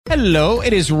Hello,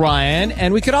 it is Ryan,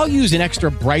 and we could all use an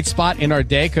extra bright spot in our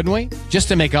day, couldn't we? Just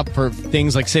to make up for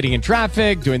things like sitting in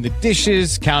traffic, doing the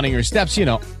dishes, counting your steps, you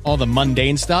know, all the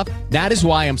mundane stuff. That is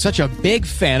why I'm such a big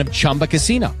fan of Chumba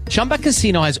Casino. Chumba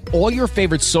Casino has all your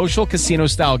favorite social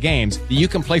casino-style games that you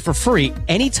can play for free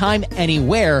anytime,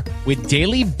 anywhere with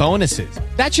daily bonuses.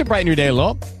 That should brighten your day a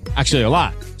little. Actually, a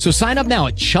lot. So sign up now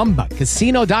at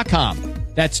ChumbaCasino.com.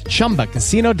 That's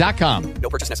ChumbaCasino.com. No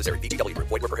purchase necessary. VGW Group.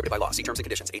 Void where prohibited by law. See terms and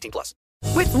conditions. 18+.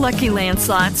 With Lucky Land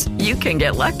Slots, you can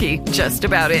get lucky just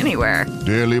about anywhere.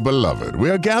 Dearly beloved, we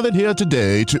are gathered here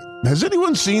today to... Has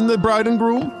anyone seen the bride and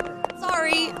groom?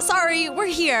 Sorry, we're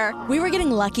here. We were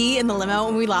getting lucky in the limo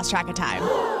and we lost track of time.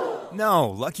 No,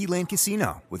 Lucky Land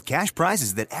Casino, with cash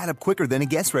prizes that add up quicker than a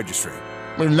guest registry.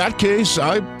 In that case,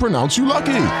 I pronounce you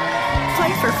lucky.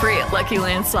 Play for free at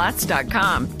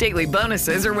LuckyLandSlots.com. Daily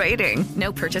bonuses are waiting.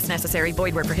 No purchase necessary.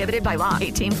 Void where prohibited by law.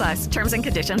 18+. Terms and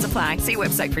conditions apply. See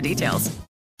website for details.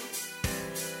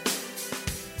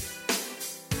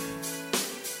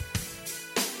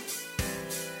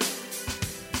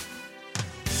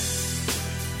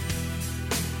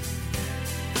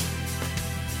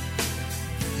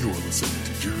 You're listening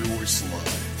to Jerry Royce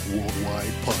Live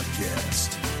Worldwide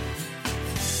Podcast.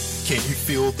 Can you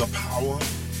feel the power?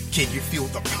 Can you feel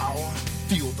the power?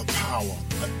 Feel the power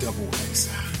of Double X.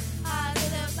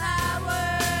 Positive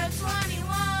Power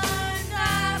 21.org.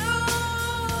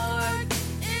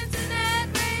 Internet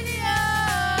radio.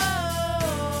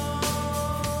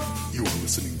 You are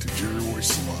listening to Jerry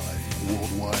Royce Live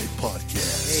Worldwide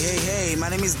Podcast. Hey, my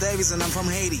name is Davis and I'm from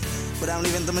Haiti, but I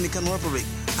live in Dominican Republic.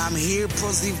 I'm here,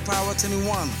 Positive Power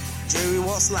 21. Jerry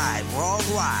Royce Live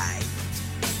Worldwide.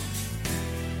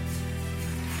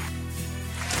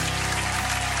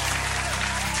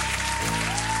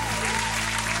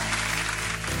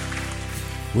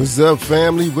 What's up,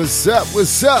 family? What's up?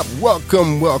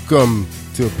 Welcome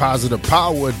to Positive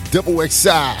Power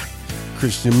XXI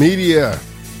Christian Media.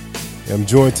 I'm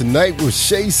joined tonight with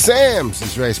Shay Sams.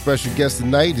 That's right. Special guest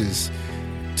tonight is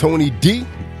Tony D,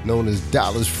 known as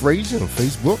Dallas Frazier on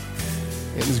Facebook.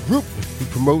 And his group he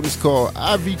promotes is called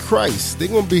IV Christ. They're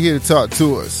going to be here to talk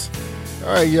to us.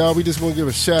 All right, y'all. We just want to give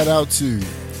a shout out to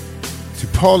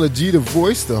Paula G, the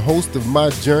voice, the host of My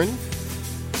Journey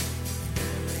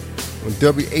on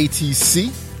WATC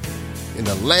in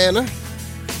Atlanta.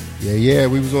 Yeah,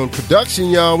 we was on production,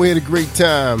 y'all. We had a great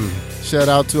time. Shout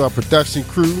out to our production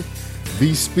crew,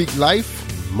 V Speak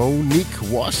Life, Monique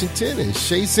Washington, and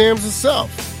Shay Sams herself.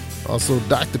 Also,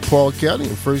 Dr. Paul Kelly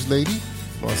and First Lady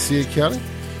Marcia Kelly.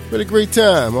 We had a great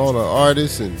time. All the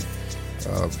artists and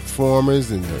performers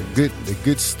and the Good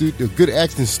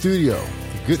Acting Studio.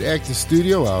 The Good Acting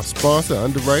Studio, our sponsor,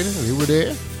 underwriter, they were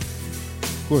there.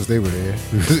 Of course, they were there.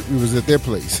 We was at their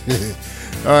place.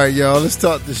 All right, y'all. Let's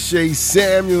talk to Shay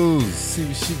Samuels. See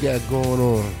what she got going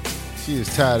on. She is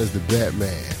tired as the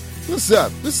Batman. What's up?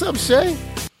 What's up, Shay?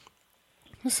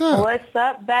 What's up? What's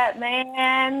up,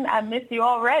 Batman? I miss you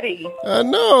already. I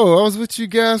know. I was with you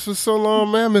guys for so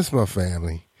long, man. I miss my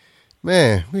family.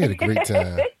 Man, we had a great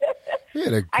time.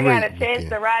 I got a chance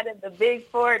to ride in the big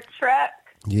Ford truck.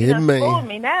 Yeah, you man. Fooled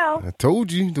me now. I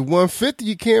told you, the 150,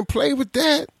 you can't play with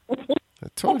that. I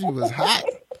told you it was hot.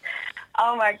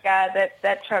 Oh, my God.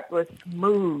 That truck was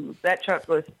smooth.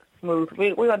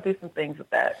 We're going to do some things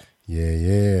with that.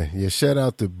 Yeah. Shout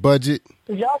out to Budget.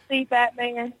 Did y'all see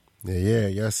Batman? Yeah.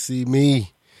 Y'all see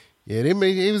me. Yeah,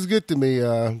 it was good to me.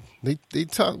 They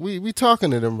talk. We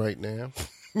talking to them right now.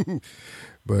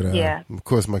 But yeah. Of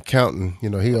course, my accountant,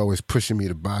 he always pushing me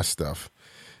to buy stuff.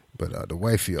 But the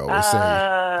wifey always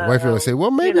say, well,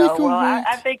 maybe you can wait.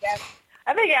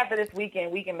 I think after this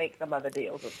weekend, we can make some other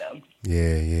deals with them.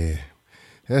 Yeah.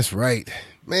 That's right.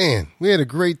 Man, we had a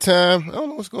great time. I don't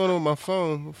know what's going on with my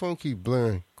phone. My phone keeps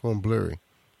going blurry.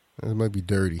 It might be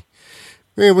dirty.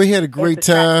 Man, we had a great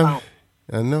time.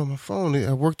 I know, my phone,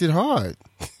 I worked it hard.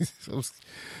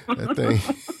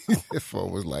 That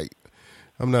phone was like,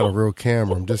 I'm not a real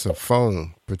camera. I'm just a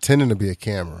phone pretending to be a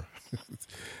camera.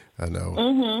 I know.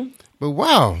 Mm-hmm. But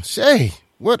wow, Shay,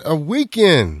 what a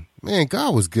weekend. Man,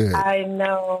 God was good. I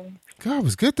know. God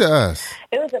was good to us.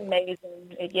 It was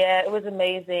amazing. Yeah, it was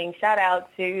amazing. Shout out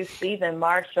to Stephen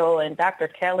Marshall and Dr.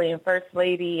 Kelly and First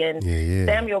Lady and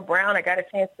Samuel Brown. I got a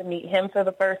chance to meet him for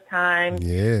the first time.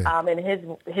 Yeah. And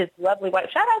his lovely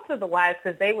wife. Shout out to the wives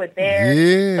because they were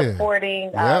there supporting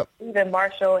Stephen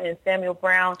Marshall and Samuel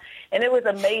Brown. And it was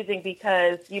amazing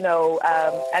because,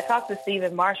 I talked to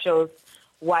Stephen Marshall's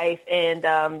wife,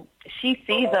 and she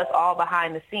sees us all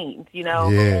behind the scenes,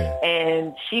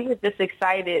 and she was just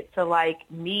excited to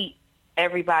meet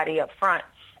everybody up front,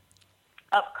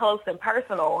 up close and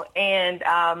personal. And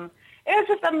It was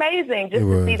just amazing just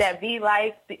to see that V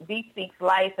Speaks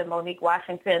Life and Monique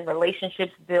Washington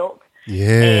relationships built.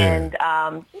 Yeah.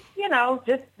 And,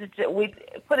 just we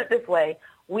put it this way.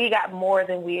 We got more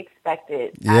than we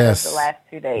expected out of the last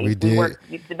 2 days. We did.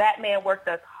 The Batman worked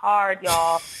us hard,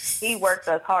 y'all. He worked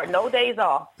us hard. No days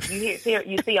off. You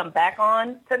see him back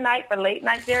on tonight for Late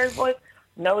Night Jerry's Voice.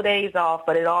 No days off,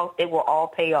 but it will all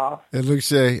pay off. And look,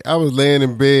 Shay, I was laying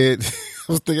in bed.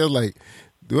 I was like,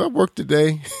 do I work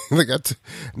today?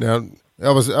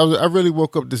 I really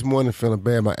woke up this morning feeling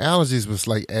bad. My allergies was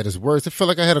like at its worst. It felt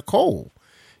like I had a cold.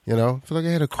 I feel like I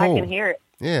had a cold. I can hear it.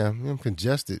 Yeah, I'm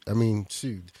congested. I mean,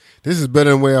 shoot, this is better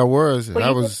than where I was. But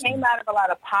you came out of a lot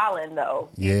of pollen, though.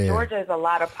 Yeah. Georgia is a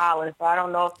lot of pollen, so I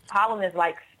don't know if pollen is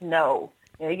like snow.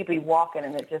 You could be walking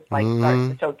and it just starts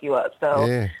to choke you up.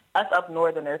 So us up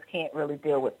northerners can't really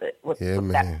deal with it with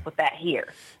that here.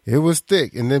 It was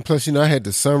thick, and then plus I had the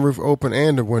sunroof open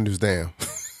and the windows down.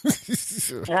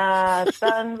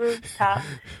 Sunroof top,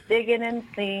 digging and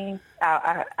seeing.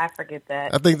 I forget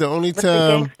that. I think the only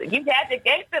time you had the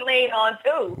gangster lane on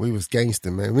too. We was gangster,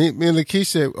 man. Me and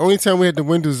Lakeisha. Only time we had the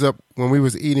windows up when we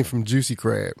was eating from Juicy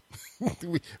Crab.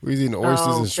 we was eating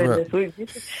oysters and shrimp.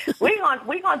 We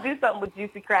gonna do something with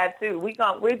Juicy Crab too.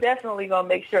 We're definitely gonna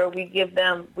make sure we give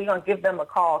them a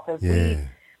call because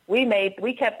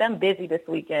we kept them busy this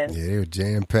weekend. Yeah, they were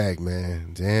jam-packed,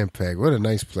 man. Jam-packed. What a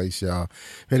nice place, y'all.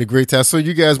 We had a great time. So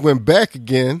you guys went back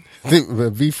again. I think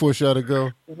V forced y'all to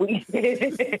go. We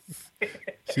did.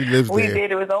 She lives there. We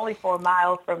did. It was only 4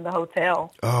 miles from the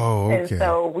hotel. Oh, okay. And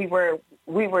so we were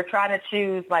trying to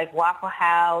choose like Waffle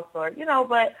House or,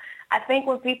 but I think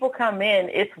when people come in,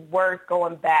 it's worth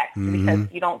going back because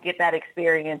you don't get that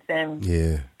experience. And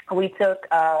we took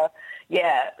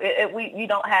you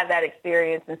don't have that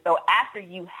experience. And so after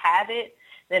you have it,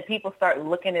 then people start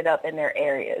looking it up in their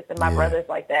areas. And my brother's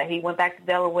like that. He went back to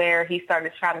Delaware. He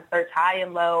started trying to search high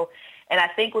and low. And I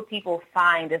think what people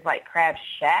find is like Crab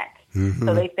Shack.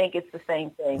 So they think it's the same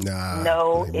thing.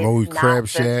 No, it's Moe's not Crab the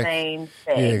Shack. same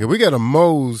thing. Yeah, 'cause we got a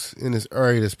Moe's in this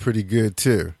area that's pretty good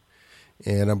too.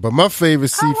 And but my favorite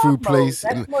seafood place.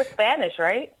 That's more Spanish,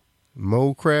 right?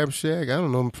 Moe's Crab Shack? I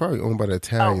don't know. Probably owned by the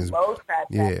Italians. Oh, Moe's Crab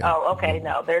Shack. Yeah. Oh, okay.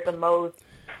 No, there's a Moe's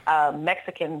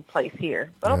Mexican place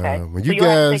here. But okay. When so you you'll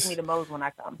have to guys, take me to Moe's when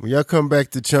I come. When y'all come back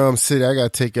to Charm City, I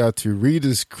got to take y'all to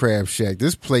Rita's Crab Shack.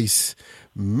 This place,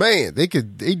 man, they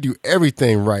do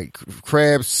everything right.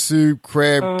 Crab soup,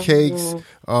 crab cakes.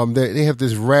 They have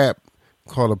this wrap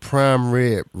called a prime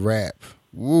rib wrap.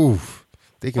 Woo.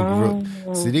 They can grill.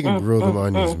 See, they can grill them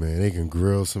onions, man. They can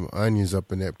grill some onions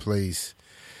up in that place.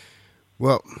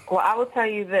 Well, I will tell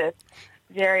you this,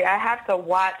 Jerry. I have to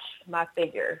watch my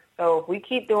figure. So if we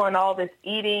keep doing all this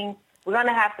eating, we're going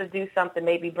to have to do something.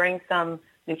 Maybe bring some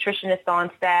nutritionists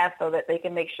on staff so that they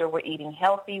can make sure we're eating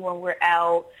healthy when we're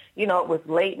out. It was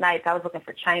late nights. I was looking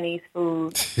for Chinese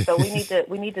food. So we need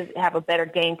to have a better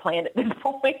game plan at this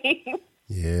point.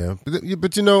 Yeah, but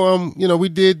we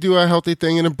did do our healthy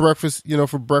thing in the breakfast,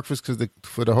 for breakfast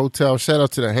for the hotel. Shout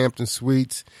out to the Hampton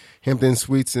Suites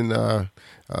in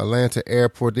Atlanta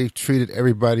Airport. They treated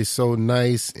everybody so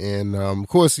nice, and of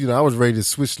course, I was ready to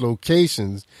switch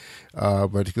locations,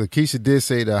 but Lakeisha did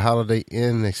say the Holiday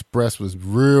Inn Express was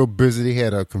real busy. They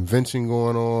had a convention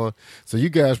going on, so you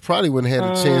guys probably wouldn't have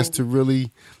had a chance to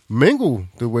really mingle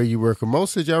the way you were. 'Cause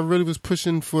most of y'all really was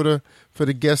pushing for the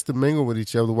guests to mingle with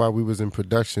each other while we was in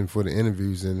production for the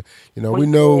interviews. And we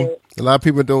know a lot of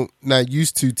people not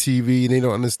used to TV and they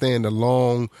don't understand the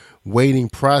long waiting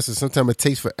process. Sometimes it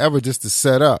takes forever just to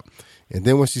set up. And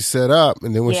then once you set up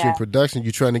and then once you're in production,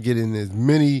 you're trying to get in as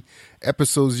many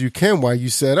episodes as you can while you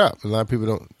set up. A lot of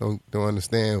people don't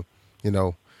understand,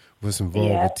 what's involved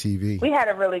with TV. We had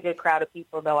a really good crowd of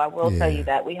people, though. I will tell you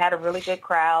that. We had a really good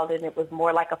crowd, and it was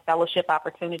more like a fellowship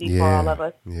opportunity for all of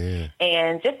us. Yeah.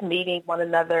 And just meeting one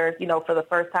another, for the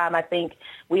first time. I think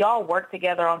we all work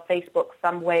together on Facebook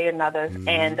some way or another.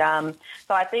 And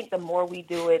so I think the more we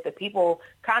do it, the people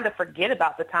kind of forget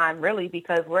about the time, really,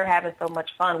 because we're having so much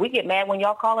fun. We get mad when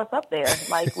y'all call us up there.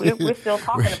 Like, we're still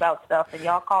talking about stuff, and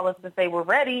y'all call us to say we're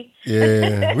ready.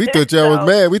 Yeah. We thought y'all was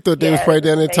mad. We thought they was probably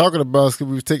down there talking about us because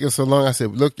we was taking so long. I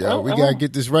said, look, y'all, we got to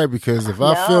get this right because if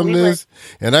I film this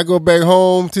and I go back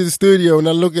home to the studio and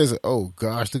I look at it, oh,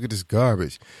 gosh, look at this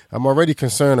garbage. I'm already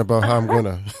concerned about how I'm going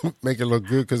to make it look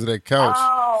good because of that couch.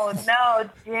 Oh, no,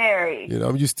 Jerry.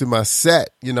 I'm used to my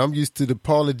set. I'm used to the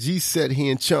Paula G set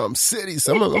here in Charm City.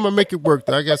 So I'm going to make it work,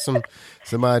 though. I got some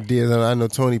ideas. And I know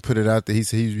Tony put it out there. He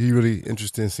said he's really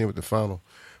interested in seeing what the final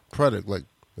product look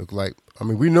like. I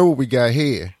mean, we know what we got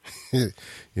here,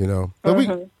 But we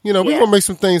going to make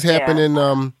some things happen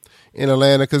in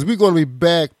Atlanta, because we're going to be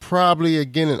back probably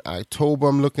again in October.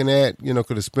 I'm looking at, because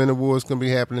the Spin Awards going to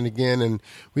be happening again, and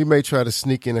we may try to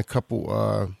sneak in a couple,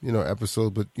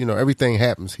 episodes. But everything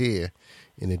happens here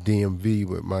in the DMV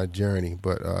with my journey.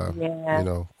 But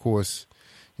of course,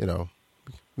 we're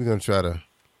going to try to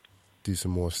do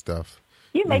some more stuff.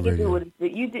 You make it do it.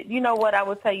 You did. You know what? I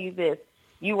will tell you this.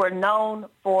 You were known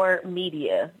for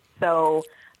media, so.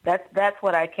 That's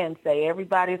what I can say.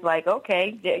 Everybody's like,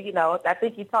 okay, I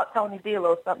think you taught Tony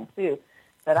D'Lo something too.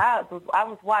 But I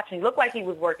was watching. He looked like he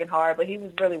was working hard, but he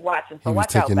was really watching. So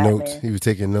watch out, Batman. He was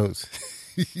taking notes.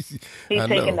 He's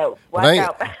taking notes. Watch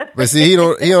out. But see, he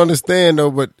don't understand though.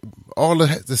 But all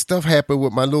the stuff happened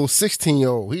with my little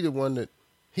 16-year-old. He the one that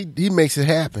he makes it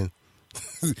happen.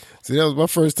 See, that was my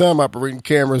first time operating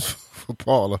cameras for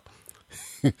Paula,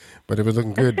 but it was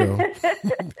looking good though.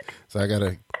 So I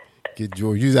gotta. Get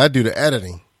George. I do the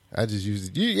editing. I just use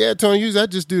it. Yeah, Tony. I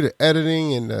just do the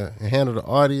editing and handle the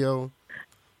audio,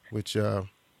 which we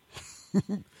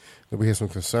had some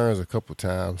concerns a couple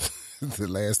times. The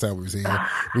last time we was here,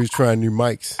 we was trying new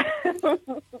mics,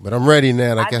 but I'm ready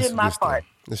now. I guess did my part.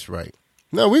 That's right.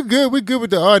 No, we're good. We're good with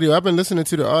the audio. I've been listening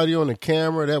to the audio on the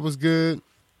camera. That was good.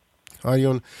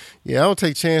 Audio. I don't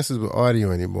take chances with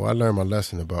audio anymore. I learned my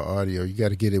lesson about audio. You got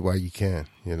to get it while you can,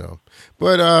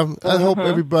 But I hope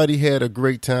everybody had a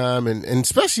great time, and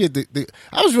especially at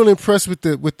I was really impressed with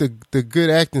the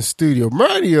Good Acting Studio.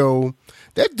 Mario,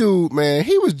 that dude, man,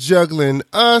 he was juggling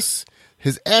us,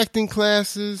 his acting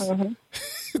classes.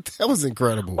 That was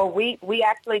incredible. Well, we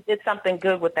actually did something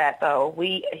good with that though.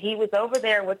 He was over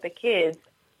there with the kids,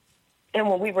 and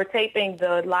when we were taping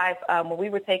the live,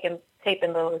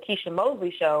 taping the Lakeisha Mosley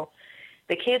show,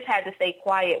 the kids had to stay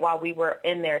quiet while we were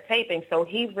in there taping. So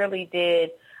he really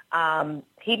did.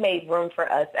 He made room for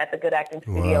us at the Good Acting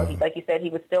Studio. Wow. Like you said,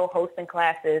 he was still hosting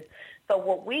classes. So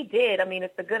what we did,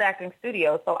 it's the Good Acting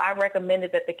Studio. So I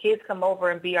recommended that the kids come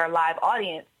over and be our live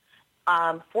audience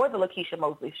for the Lakeisha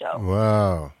Mosley show.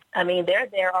 Wow. They're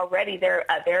there already.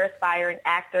 They're aspiring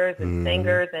actors and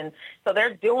singers, and so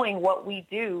they're doing what we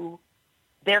do.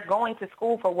 They're going to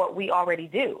school for what we already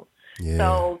do. Yeah.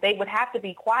 So they would have to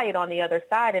be quiet on the other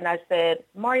side. And I said,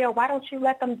 Mario, why don't you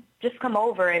let them just come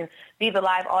over and be the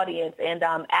live audience? And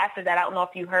after that, I don't know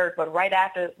if you heard, but right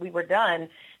after we were done,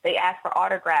 they asked for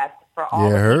autographs for all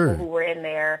the people who were in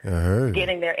there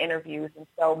getting their interviews. And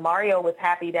so Mario was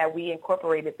happy that we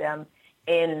incorporated them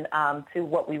in to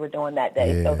what we were doing that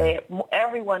day. Yeah. So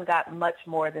everyone got much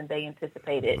more than they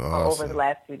anticipated over the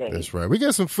last 2 days. That's right. We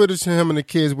got some footage of him and the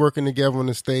kids working together on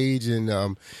the stage,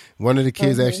 and one of the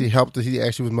kids actually helped us. He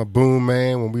actually was my boom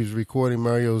man when we was recording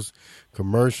Mario's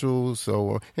commercials.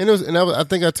 So I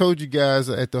think I told you guys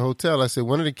at the hotel, I said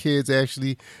one of the kids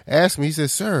actually asked me, he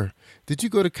said, "Sir, did you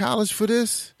go to college for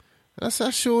this?" And I said, "I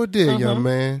sure did, young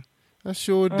man. I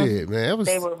sure did, man."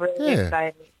 They were really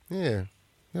excited. Yeah.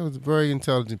 That was very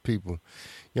intelligent people,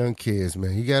 young kids,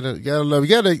 man. You gotta love.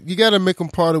 You gotta make them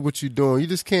part of what you're doing. You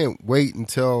just can't wait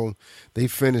until they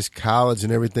finish college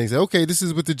and everything. Say, okay, this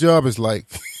is what the job is like.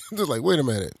 Just like, wait a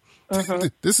minute,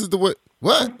 this is the what?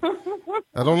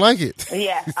 I don't like it.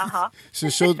 Yeah.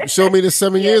 Show me this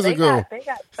 7 years ago. They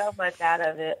got so much out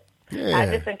of it. Yeah. I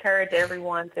just encourage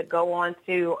everyone to go on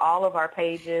to all of our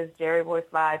pages, Jerry Royce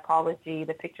Live, Paula G.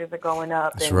 The pictures are going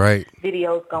up. That's right.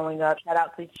 Videos going up. Shout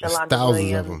out to Shalonda thousands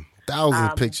Williams. of them.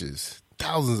 Thousands of pictures.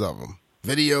 Thousands of them.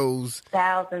 Videos.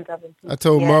 Thousands of them. I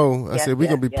told Mo, I said, we're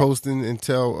going to be posting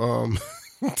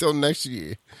until next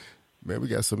year. Man, we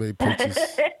got so many pictures.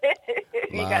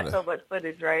 You got so much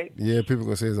footage, right? Yeah, people are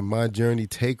going to say it's a My Journey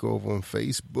takeover on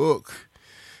Facebook.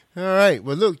 All right.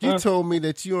 Well, look, you told me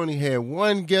that you only had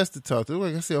one guest to talk to.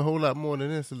 Like I said, a whole lot more than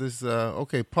this. So let's,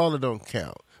 okay, Paula don't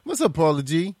count. What's up, Paula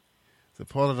G? So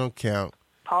Paula don't count.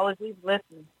 Paula G's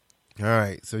listening. All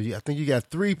right. So I think you got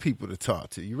 3 people to talk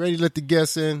to. You ready to let the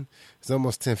guests in? It's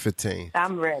almost 10:15.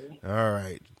 I'm ready. All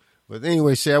right. But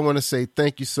anyway, Shay, I want to say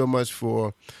thank you so much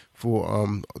for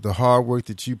the hard work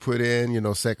that you put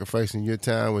in, sacrificing your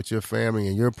time with your family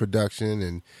and your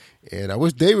production. And I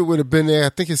wish David would have been there. I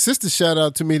think his sister shouted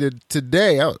out to me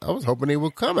today. I was hoping they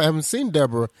would come. I haven't seen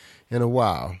Deborah in a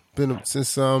while. Been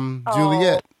since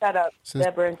Juliet. Shout out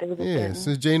Deborah and David. Yeah,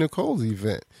 since Jay Nicole's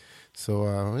event. So,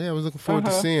 I was looking forward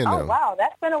to seeing them. Oh, wow.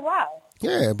 That's been a while.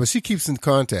 Yeah, but she keeps in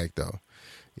contact, though.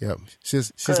 Yep.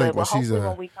 She's like, well, hopefully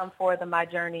when we come for the My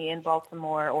Journey in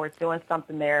Baltimore or doing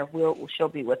something there, she'll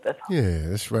be with us. Yeah,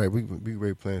 that's right. We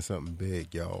ready playing something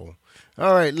big, y'all.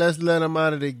 All right, let's let them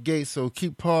out of the gate. So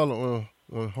keep Paula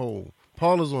on hold.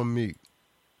 Paula's on mute.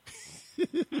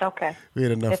 Okay. We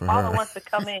had enough if for Paula her. wants to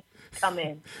come in, come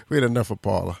in. We had enough for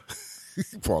Paula.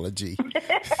 Paula G.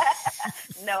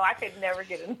 No, I could never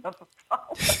get enough of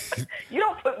Paula. You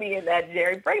don't put me in that,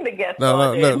 Jerry. Bring the guest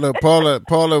on. No.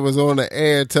 Paula was on the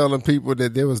air telling people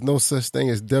that there was no such thing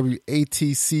as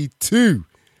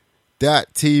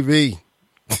WATC2.TV.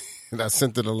 And I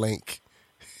sent her the link.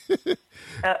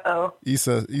 Uh-oh.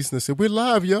 Eastern said, "We're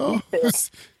live, y'all."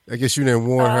 I guess you didn't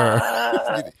warn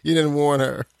her. You didn't warn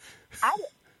her.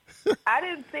 I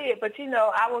didn't see it, but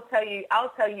I'll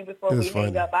tell you before we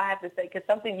hang up. I have to say, because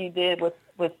something you did was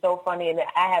so funny, and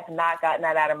I have not gotten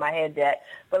that out of my head yet.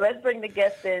 But let's bring the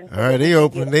guests in. All right, they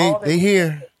open. They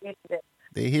here.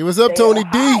 They here. What's up, Tony D?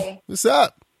 Hi. What's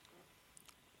up?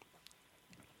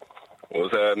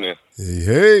 What's happening?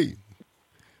 Hey.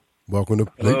 Welcome to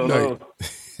Late Night.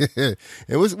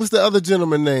 And what's the other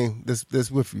gentleman name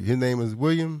that's with you? His name is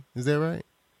William. Is that right?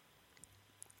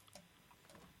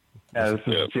 Yeah, this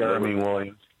is Jeremy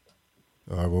Williams.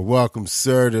 All right, well, welcome,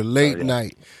 sir, to Late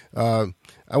Night. I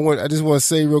just want to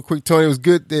say real quick, Tony, it was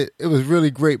good. It was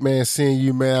really great, man, seeing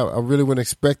you, man. I really wasn't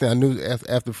expecting. I knew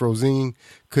after Frozine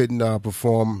couldn't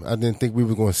perform, I didn't think we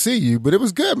were going to see you, but it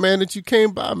was good, man, that you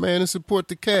came by, man, and support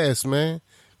the cast, man.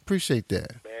 Appreciate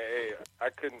that. Man, hey, I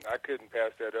couldn't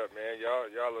pass that up, man.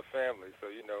 Y'all are family, so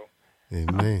Amen.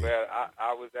 I'm glad.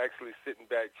 I was actually sitting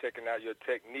back checking out your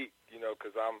technique,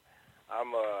 because I'm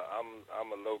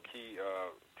a low key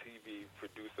TV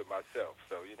producer myself,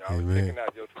 so I was checking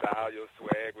out your style, your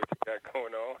swag, what you got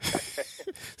going on.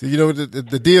 So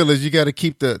the deal is you got to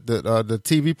keep the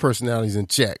TV personalities in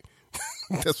check.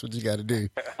 That's what you got to do.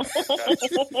 I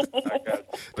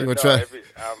got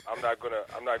I'm not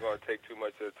gonna take too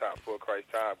much of the time for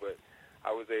Christ's time, but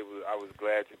I was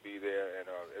glad to be there, and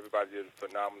everybody did a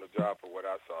phenomenal job for what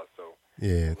I saw. So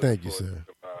yeah, thank you, sir.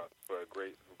 For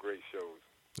great shows.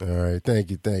 All right,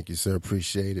 thank you, sir.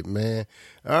 Appreciate it, man.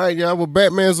 All right, y'all. Well,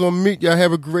 Batman's on mute. Y'all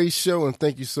have a great show, and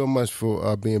thank you so much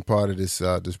for being part of this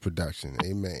production.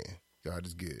 Amen. God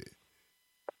is good.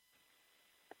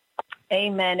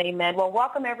 Amen, amen. Well,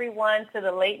 welcome everyone to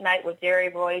the Late Night with Jerry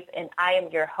Royce, and I am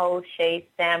your host, Shay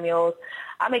Samuels.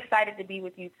 I'm excited to be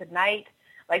with you tonight.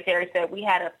 Like Jerry said, we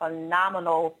had a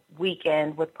phenomenal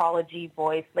weekend with Paula G.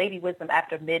 Voice, Lady Wisdom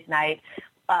After Midnight,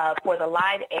 for the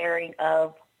live airing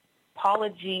of Paula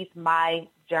G's My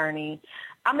Journey.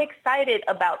 I'm excited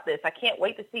about this. I can't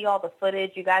wait to see all the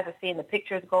footage. You guys are seeing the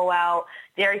pictures go out.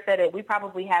 Jerry said it. We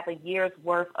probably have a year's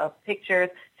worth of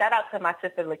pictures. Shout out to my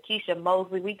sister Lakeisha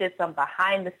Mosley. We did some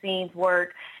behind-the-scenes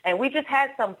work, and we just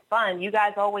had some fun. You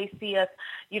guys always see us,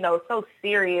 so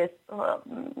serious. Well,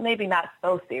 maybe not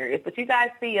so serious, but you guys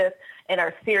see us in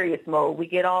our serious mode. We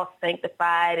get all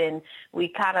sanctified, and we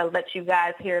kind of let you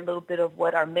guys hear a little bit of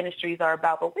what our ministries are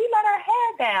about, but we let our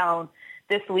hair down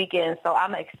this weekend, so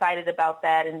I'm excited about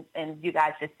that, and you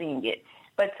guys just seeing it.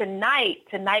 But tonight,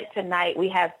 we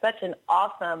have such an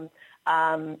awesome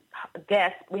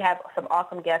guest. We have some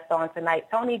awesome guests on tonight.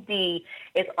 Tony D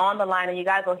is on the line, and you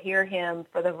guys will hear him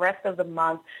for the rest of the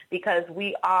month because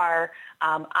we are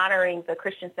honoring the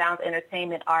Christian Sounds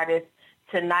Entertainment artist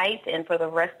tonight and for the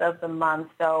rest of the month.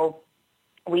 So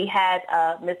we had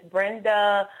Miss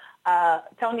Brenda.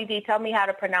 Tony D, tell me how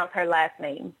to pronounce her last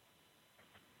name.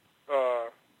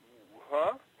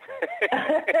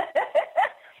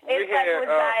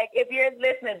 Like, if you're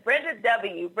listening, Brenda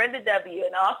W,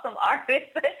 an awesome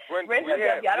artist. We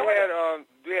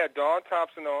had Dawn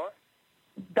Thompson on.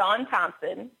 Dawn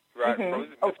Thompson. Right, Miss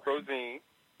Frozine.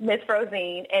 Miss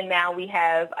Frozine, and now we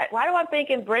have. Why do I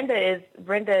thinking Brenda is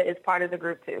part of the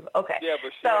group too? Okay. Yeah,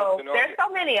 but there's so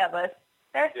many of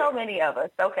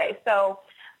us. Okay, so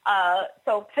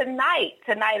tonight,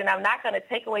 and I'm not going to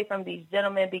take away from these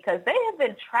gentlemen because they have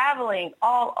been traveling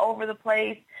all over the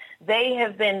place. They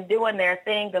have been doing their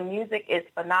thing. The music is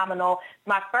phenomenal. It's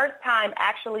my first time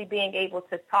actually being able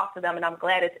to talk to them, and I'm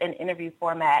glad it's in interview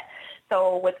format.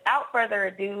 So without further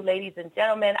ado, ladies and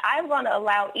gentlemen, I'm going to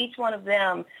allow each one of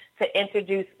them to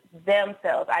introduce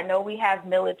themselves. I know we have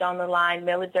Millage on the line.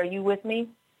 Millage, are you with me?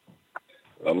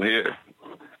 I'm here.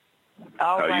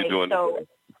 All right. How you doing today?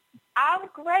 I'm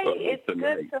great. It's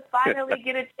good to finally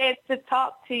get a chance to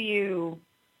talk to you.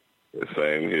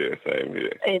 Same here.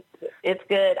 It's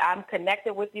good. I'm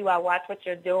connected with you. I watch what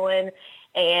you're doing,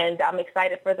 and I'm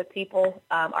excited for the people,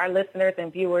 our listeners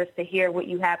and viewers, to hear what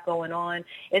you have going on.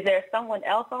 Is there someone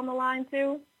else on the line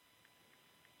too?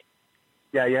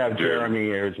 Yeah, you have Jeremy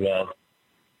here as well.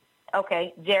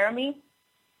 Okay, Jeremy?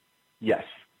 Yes.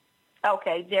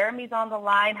 Okay, Jeremy's on the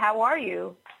line. How are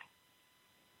you?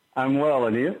 I'm well,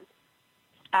 and you?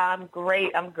 I'm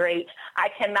great. I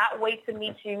cannot wait to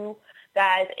meet you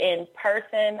guys in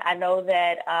person. I know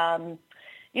that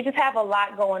you just have a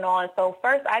lot going on. So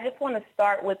first, I just want to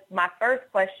start with my first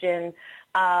question.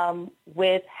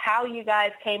 with how you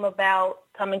guys came about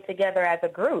coming together as a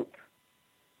group.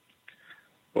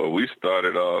 Well, we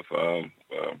started off,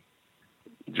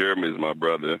 Jeremy is my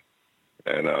brother,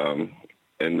 and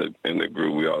in the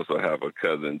group we also have a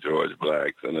cousin, George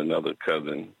Blacks, and another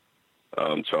cousin,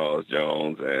 Charles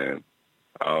Jones, and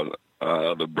our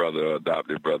other brother,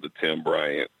 adopted brother, Tim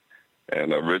Bryant.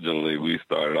 And originally we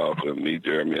started off with me,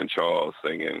 Jeremy, and Charles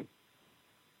singing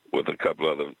with a couple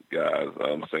other guys,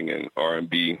 singing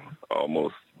R&B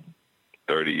almost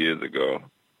 30 years ago.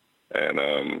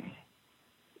 And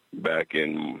back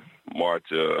in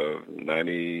March of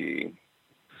 96,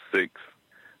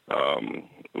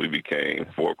 we became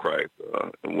For Christ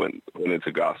and went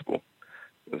into gospel.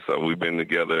 And so we've been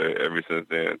together ever since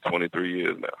then, 23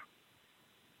 years now.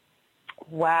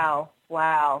 Wow.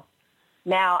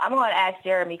 Now, I'm going to ask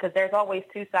Jeremy, because there's always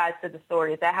two sides to the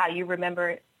story. Is that how you remember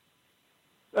it?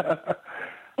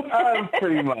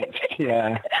 Pretty much,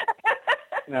 yeah.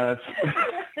 No,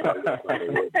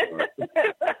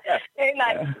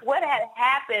 and what had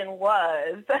happened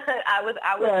was I was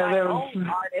my own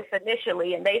artist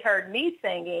initially, and they heard me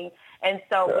singing, and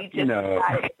so we just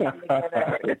decided to come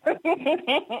together.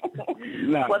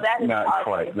 Not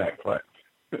awesome. quite.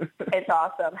 It's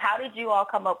awesome. How did you all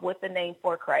come up with the name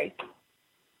For Christ?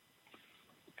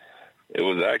 It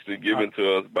was actually given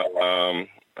to us by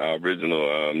our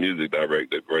original music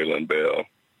director, Graylin Bell.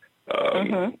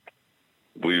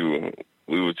 We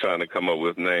were trying to come up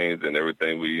with names, and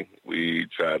everything we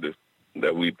tried to,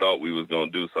 that we thought we was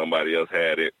going to do, somebody else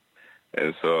had it.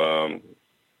 And so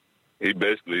he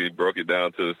basically broke it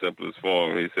down to the simplest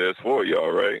form. He says, "For y'all,"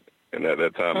 right? And at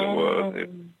that time it was.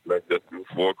 Let's just do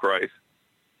For Christ.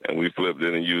 And we flipped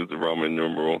it and used the Roman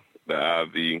numeral, the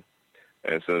IV.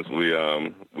 And since we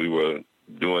were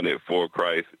doing it for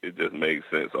Christ, it just made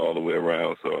sense all the way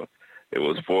around. So it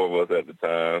was four of us at the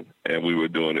time, and we were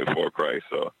doing it for Christ.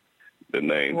 So the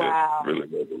name just really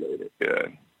resonated. Yeah.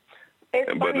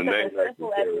 But the name actually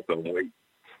carries some weight.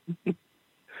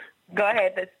 Go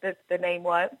ahead. The name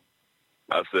what?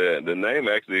 I said the name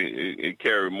actually it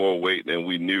carried more weight than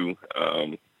we knew.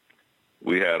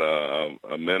 We had a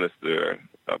minister,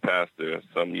 a pastor,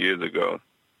 some years ago.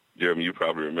 Jeremy, you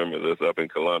probably remember this, up in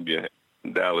Columbia,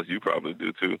 Dallas. You probably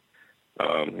do too.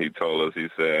 He told us, he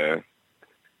said,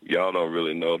 "Y'all don't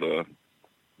really know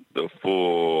the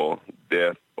full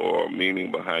depth or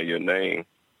meaning behind your name."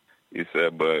 He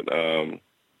said, "But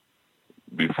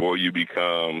before you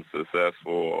become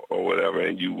successful or whatever,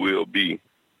 and you will be,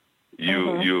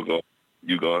 you're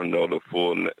gonna know the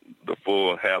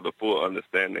full have the full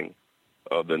understanding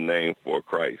of the name For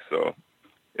Christ." So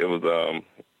it was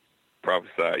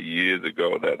prophesied years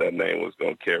ago that name was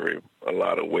going to carry a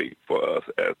lot of weight for us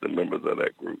as the members of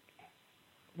that group.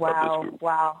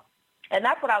 Wow. And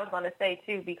that's what I was going to say,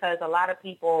 too, because a lot of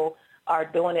people are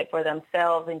doing it for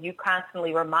themselves, and you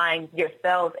constantly remind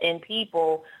yourselves and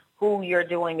people who you're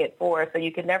doing it for, so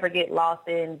you can never get lost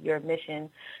in your mission.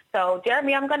 So,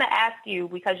 Jeremy, I'm going to ask you,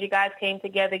 because you guys came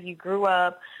together, you grew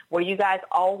up, were you guys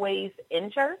always in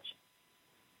church?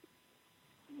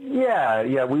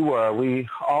 Yeah, we were. We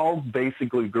all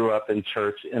basically grew up in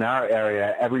church. In our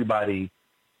area, everybody,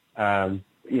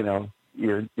 you're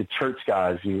church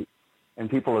guys, and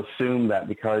people assume that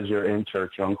because you're in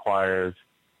church, you're on choirs,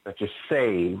 that you're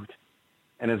saved.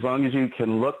 And as long as you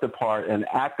can look the part and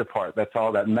act the part, that's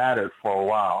all that mattered for a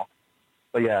while.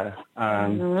 But yeah,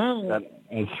 but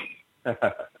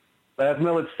as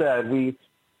Millard said, we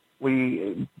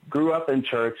grew up in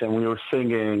church, and we were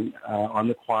singing on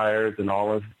the choirs and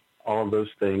all of those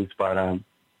things. But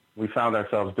we found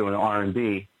ourselves doing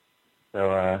R&B,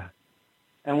 so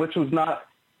and which was not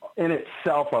in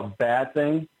itself a bad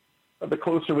thing. But the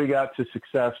closer we got to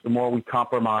success, the more we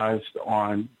compromised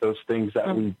on those things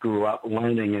that we grew up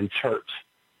learning in church.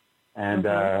 And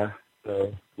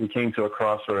so we came to a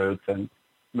crossroads, and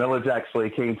Milledge actually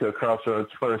came to a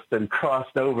crossroads first and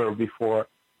crossed over before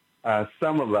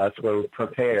some of us were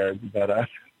prepared. But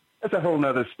that's a whole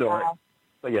nother story. Wow.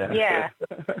 But yeah. Yeah.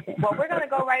 Well, we're going to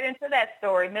go right into that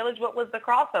story. Milledge, what was the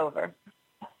crossover?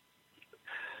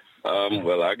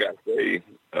 Well, I got saved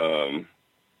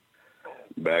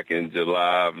back in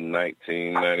July of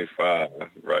 1995,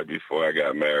 right before I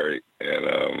got married,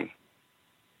 and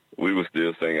we were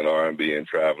still singing R&B and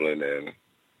traveling, and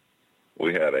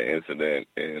we had an incident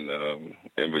in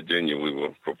Virginia. We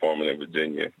were performing in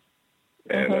Virginia,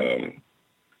 and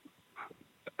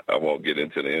I won't get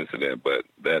into the incident, but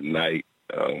that night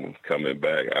coming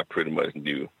back, I pretty much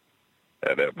knew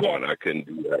at that point I couldn't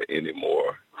do that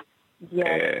anymore.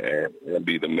 And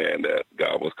be the man that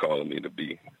God was calling me to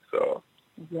be. So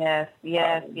Yes.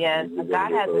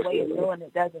 God has a way of doing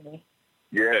it, doesn't he?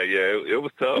 Yeah, it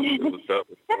was tough. It was tough.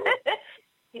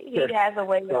 He has a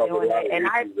way of doing it, and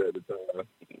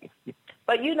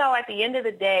But at the end of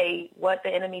the day, what the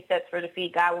enemy sets for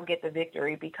defeat, God will get the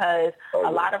victory, because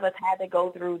a lot of us had to go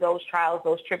through those trials,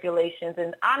 those tribulations,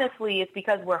 and honestly, it's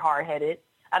because we're hard-headed.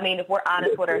 I mean, if we're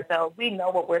honest with ourselves, we know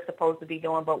what we're supposed to be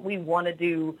doing, but we want to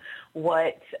do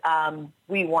what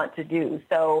we want to do.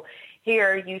 So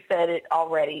here, you said it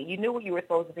already. You knew what you were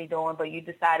supposed to be doing, but you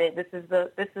decided this is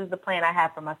the plan I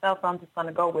have for myself, so I'm just going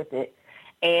to go with it.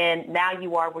 And now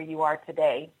you are where you are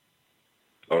today.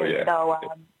 Oh, yeah. And so,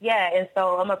 and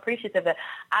so I'm appreciative of it.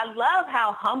 I love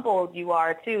how humbled you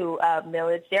are, too,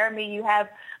 Millage. Jeremy, you have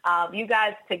you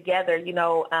guys together,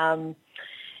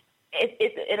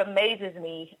 it amazes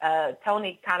me.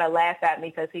 Tony kind of laughs at me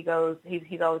because he goes,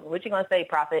 what you going to say,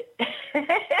 Prophet?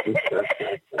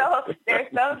 So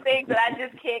there's some things that I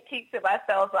just can't keep to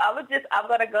myself. So I'm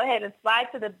going to go ahead and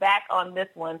slide to the back on this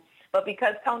one. But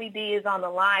because Tony D is on the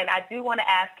line, I do want to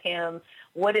ask him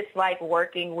what it's like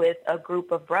working with a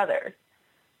group of brothers.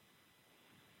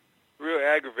 Real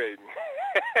aggravating.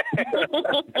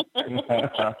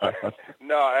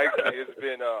 No, actually, it's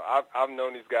been. I've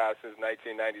known these guys since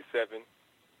 1997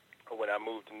 when I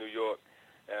moved to New York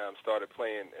and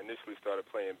initially started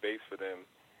playing bass for them.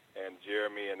 And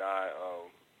Jeremy and I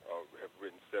have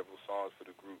written several songs for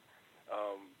the group.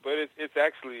 But it's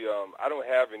actually I don't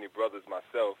have any brothers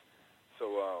myself.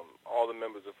 So all the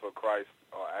members of For Christ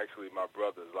are actually my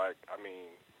brothers. I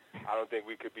don't think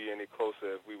we could be any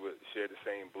closer if we would share the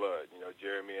same blood.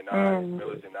 Jeremy and I,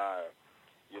 Millage and I,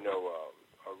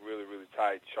 are really, really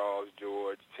tight. Charles,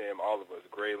 George, Tim, all of us,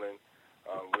 Graylin,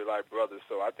 we're like brothers.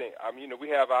 So I think, we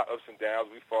have our ups and downs.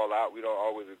 We fall out. We don't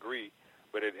always agree.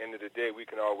 But at the end of the day, we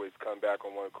can always come back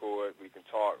on one accord. We can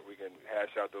talk. We can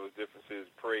hash out those differences,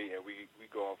 pray, and we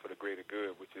go on for the greater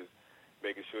good, which is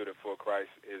making sure that For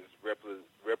Christ is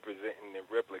representing and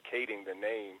replicating the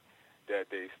name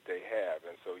that they have.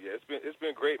 And so, it's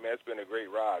been great, man. It's been a great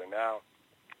ride. And now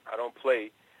I don't play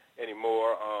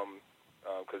anymore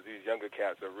because these younger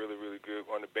cats are really, really good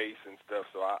on the bass and stuff.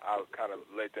 So I'll kind of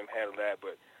let them handle that,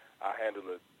 but I handle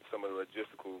some of the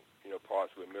logistical,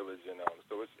 parts with Millage. And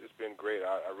so it's been great.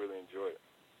 I really enjoy it.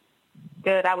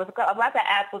 Good. I was about to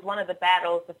ask, was one of the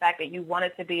battles the fact that you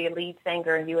wanted to be a lead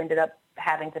singer and you ended up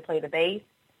having to play the bass?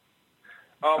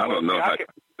 I don't know. I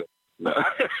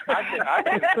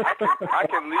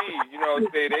can lead.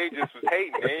 They just was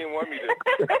hating. They didn't want me to.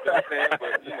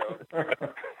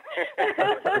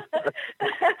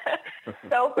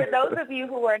 So for those of you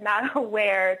who are not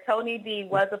aware, Tony D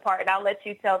was a part, and I'll let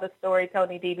you tell the story,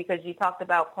 Tony D, because you talked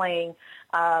about playing.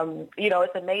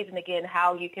 It's amazing again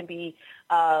how you can be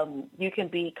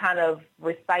kind of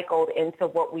recycled into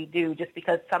what we do just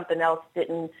because something else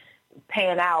didn't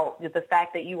pan out. The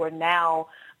fact that you are now.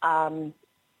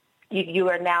 You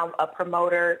are now a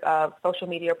promoter, social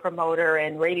media promoter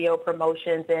and radio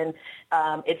promotions, and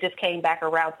it just came back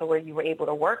around to where you were able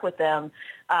to work with them.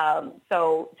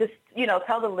 So just,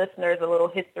 tell the listeners a little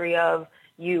history of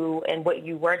you and what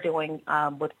you were doing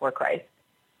with For Christ.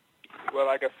 Well,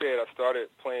 like I said, I started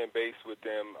playing bass with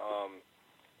them,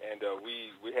 and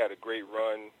we had a great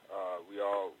run. We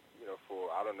all, for,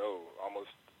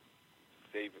 almost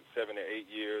 7 or 8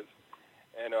 years.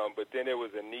 And but then there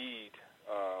was a need.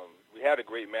 We had a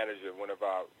great manager.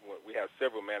 We have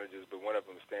several managers, but one of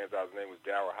them stands out. His name was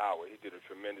Darryl Howard. He did a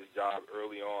tremendous job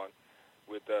early on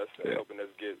with us, helping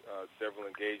us get several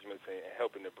engagements and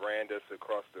helping to brand us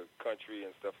across the country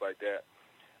and stuff like that.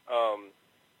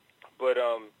 But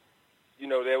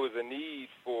there was a need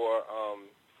for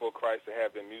Christ to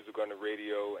have their music on the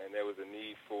radio, and there was a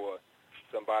need for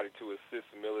somebody to assist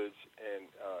Millage and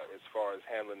as far as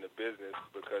handling the business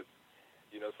because.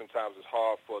 Sometimes it's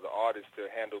hard for the artist to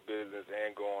handle business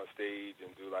and go on stage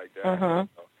and do like that.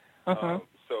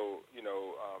 So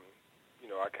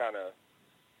I kind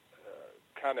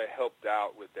of helped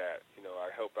out with that. I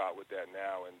help out with that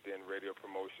now, and then radio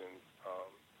promotions.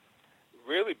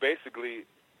 Really, basically,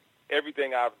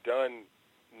 everything I've done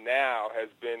now has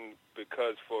been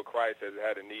because For Christ has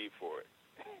had a need for it.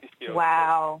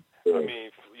 Wow. So,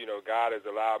 God has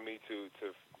allowed me to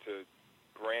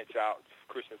branch out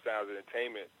Christian Sounds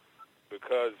Entertainment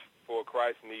because For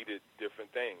Christ needed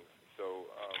different things. So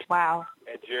wow.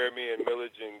 And Jeremy and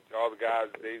Millage and all the guys,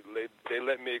 they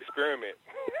let me experiment.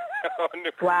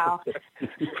 Wow.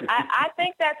 I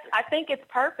think it's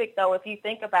perfect though if you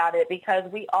think about it because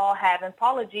we all have, and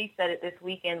Paula G said it this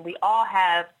weekend, we all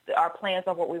have our plans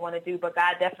of what we want to do, but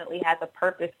God definitely has a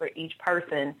purpose for each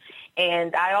person.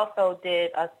 And I also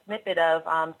did a snippet of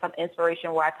some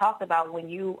inspiration where I talked about when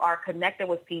you are connected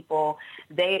with people,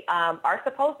 they are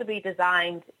supposed to be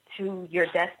designed to your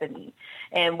destiny.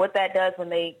 And what that does when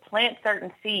they plant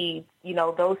certain seeds, you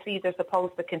know, those seeds are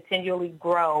supposed to continually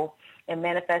grow and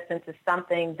manifest into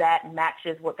something that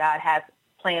matches what God has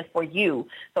planned for you.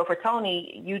 So for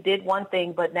Tony, you did one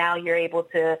thing, but now you're able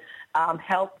to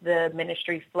help the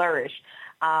ministry flourish.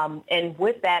 And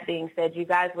with that being said, you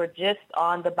guys were just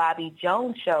on the Bobby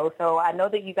Jones show. So I know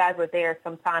that you guys were there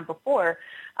some time before,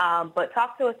 but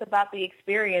talk to us about the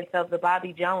experience of the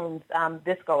Bobby Jones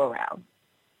this go around.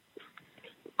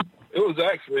 It was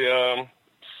actually,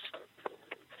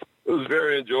 it was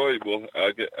very enjoyable.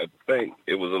 I think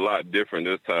it was a lot different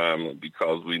this time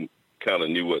because we kind of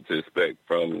knew what to expect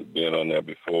from being on there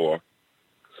before.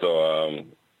 So,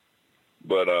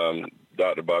 but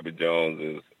Dr. Bobby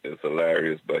Jones is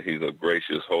hilarious, but he's a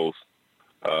gracious host.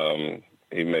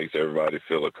 He makes everybody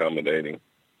feel accommodating.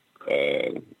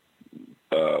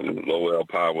 Lowell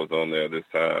Pye was on there this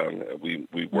time. We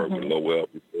worked with Lowell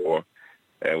before,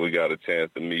 and we got a chance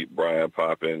to meet Brian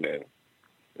Poppin and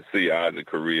see Isaac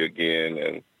Correa again,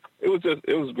 and it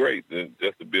was great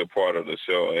just to be a part of the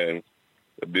show and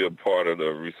to be a part of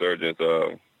the resurgence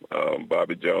of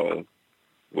Bobby Jones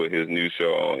with his new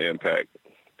show on Impact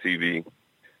TV,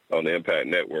 on the Impact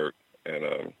Network. And,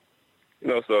 you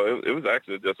know, so it was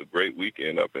actually just a great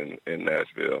weekend up in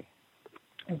Nashville.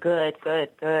 Good.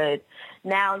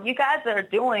 Now, you guys are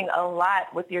doing a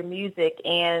lot with your music,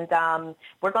 and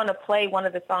we're going to play one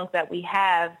of the songs that we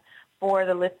have for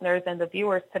the listeners and the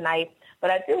viewers tonight.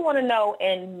 But I do want to know,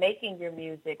 in making your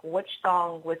music, which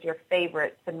song was your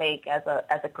favorite to make as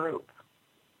a group?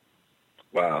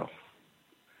 Wow.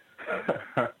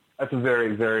 That's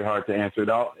very, very hard to answer.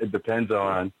 It depends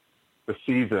on the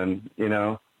season, you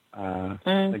know.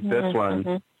 Like this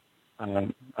one,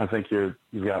 I think you've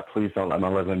got Please Don't Let My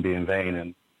Living Be in Vain,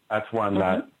 and that's one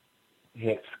that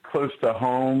hits close to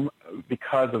home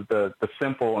because of the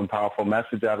simple and powerful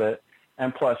message of it.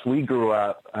 And plus, we grew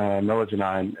up, Millage and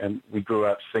I, and we grew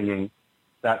up singing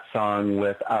that song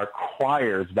with our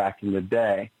choirs back in the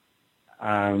day.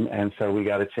 And so we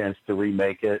got a chance to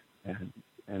remake it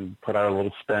and put our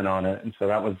little spin on it. And so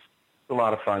that was a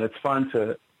lot of fun. It's fun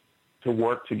to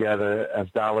work together, as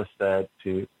Dallas said,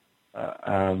 to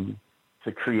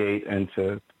create and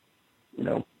to, you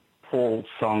know, pull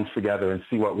songs together and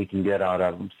see what we can get out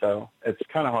of them. So it's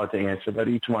kind of hard to answer, but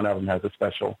each one of them has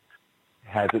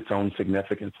its own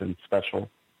significance and special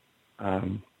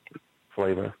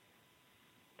flavor.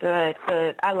 Good.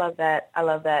 I love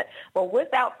that. Well,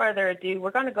 without further ado, we're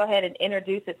going to go ahead and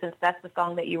introduce it, since that's the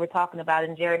song that you were talking about.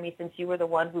 And Jeremy, since you were the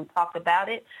one who talked about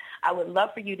it, I would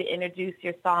love for you to introduce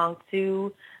your song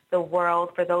to the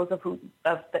world for those of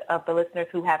the listeners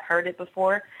who have heard it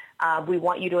before. We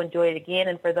want you to enjoy it again.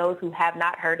 And for those who have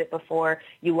not heard it before,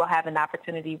 you will have an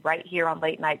opportunity right here on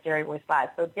Late Night Jerry Royce Live.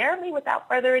 So, Jeremy, without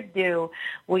further ado,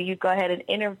 will you go ahead and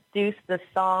introduce the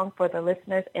song for the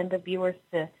listeners and the viewers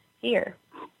to hear?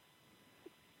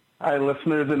 Hi,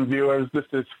 listeners and viewers. This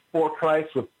is For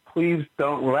Christ with Please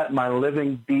Don't Let My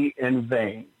Living Be in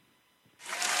Vain.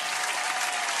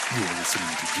 You're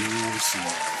listening to Jerry Royce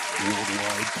Live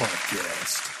Worldwide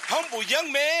Podcast. Humble,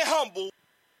 young man, humble.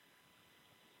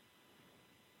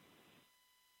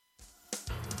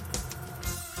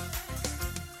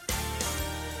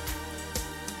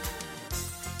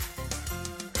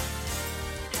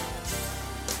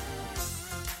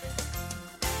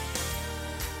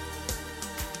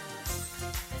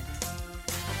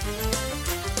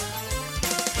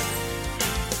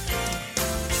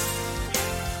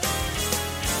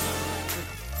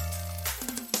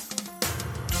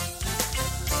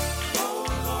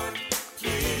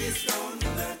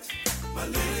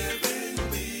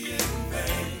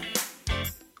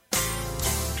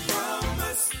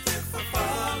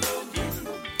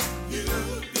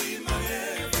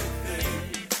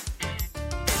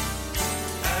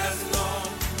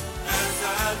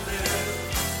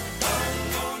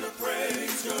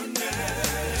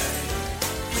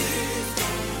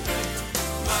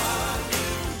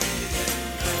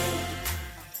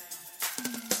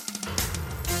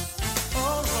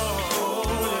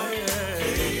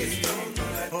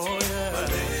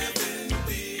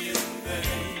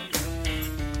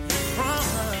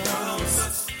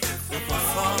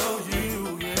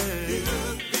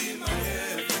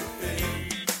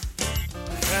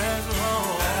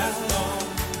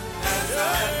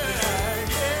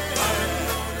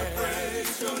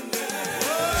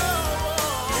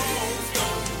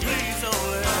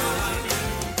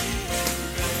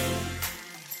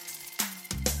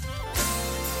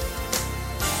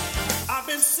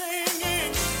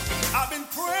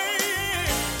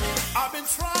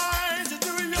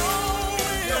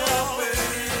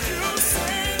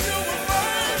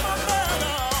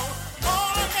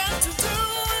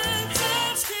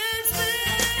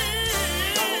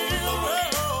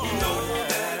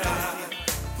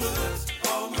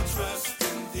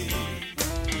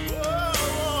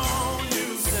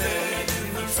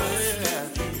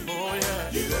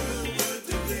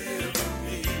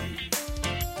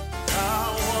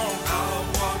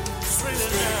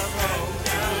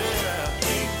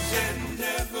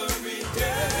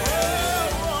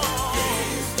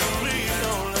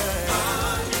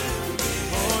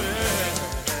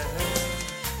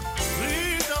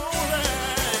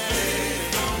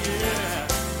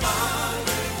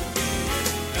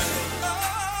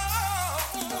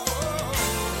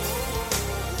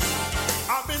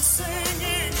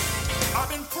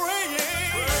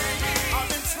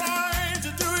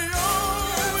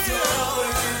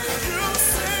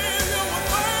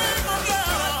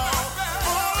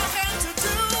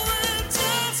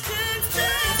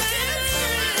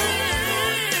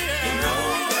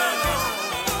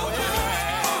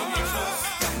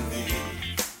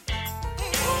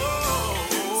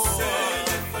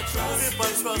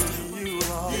 trust in you,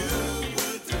 Lord. You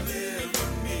would deliver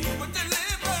me. Would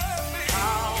deliver me.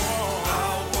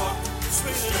 I'll walk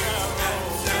straight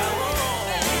and narrow.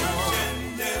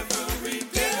 Every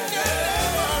day.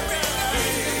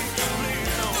 Please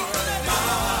don't let my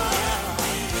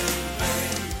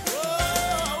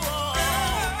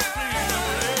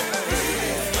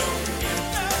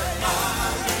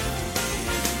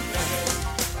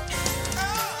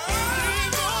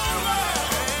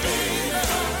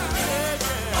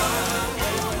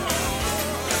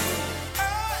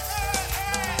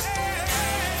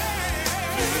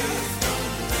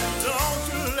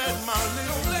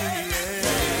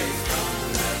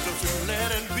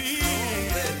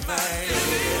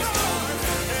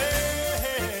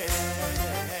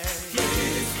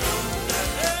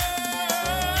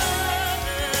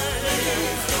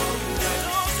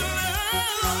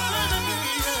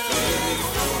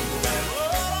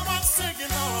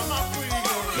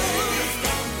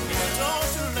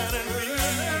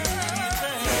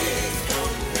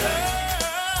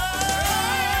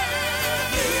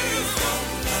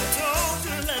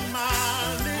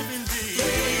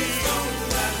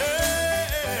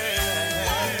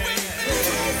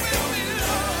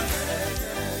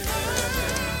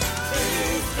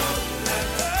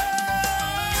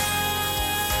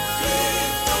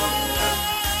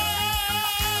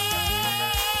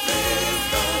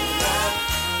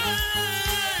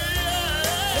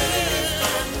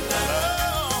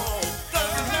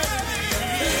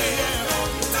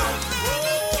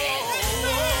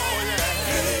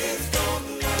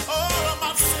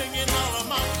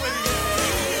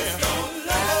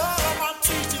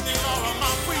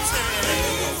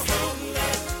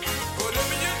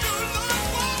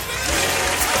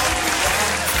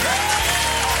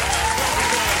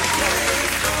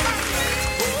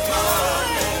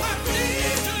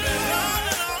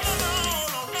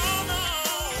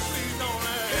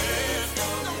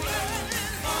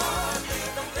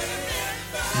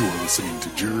You're listening to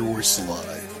Jerry Royce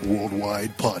Live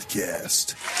Worldwide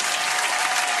Podcast.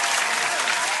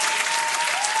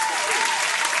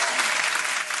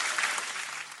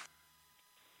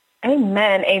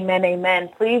 Amen, amen, amen.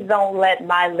 Please don't let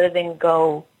my living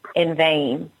go in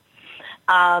vain.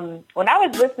 When I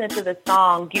was listening to the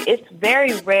song, it's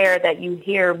very rare that you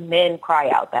hear men cry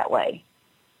out that way.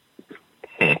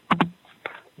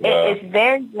 It's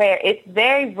very rare. It's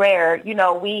very rare. You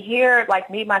know, we hear, like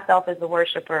me, myself as a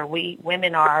worshiper,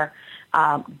 women are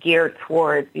geared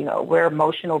towards, you know, we're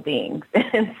emotional beings.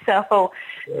 And so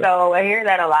I hear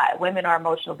that a lot. Women are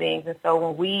emotional beings. And so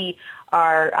when we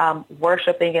are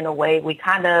worshiping in a way, we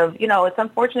kind of, you know, it's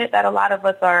unfortunate that a lot of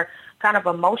us are kind of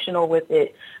emotional with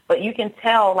it. But you can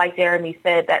tell, like Jeremy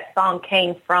said, that song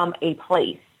came from a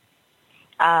place.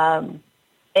 And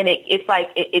it's like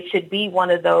it should be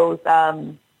one of those,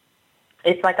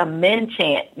 it's like a men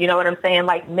chant. You know what I'm saying?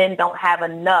 Like men don't have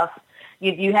enough.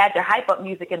 You had your hype up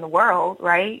music in the world,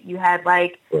 right? You had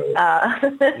like,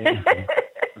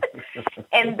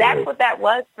 and that's what that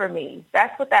was for me.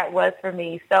 That's what that was for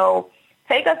me. So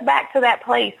take us back to that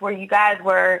place where you guys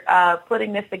were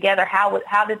putting this together.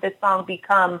 How did this song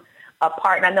become a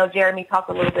part? And I know Jeremy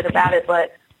talked a little bit about it,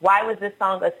 but why was this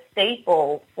song a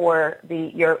staple for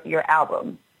your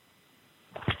album?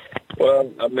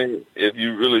 Well, I mean, if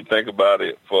you really think about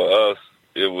it, for us,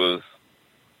 it was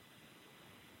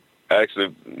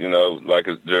actually, you know, like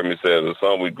as Jeremy said, it's a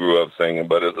song we grew up singing,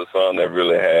 but it's a song that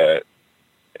really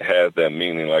has that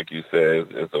meaning, like you said.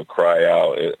 It's a cry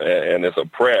out, and it's a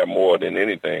prayer more than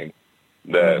anything.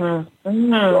 That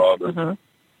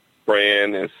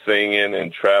praying and singing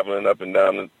and traveling up and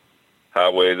down the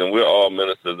highways, and we're all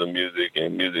ministers of music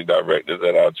and music directors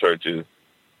at our churches.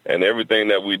 And everything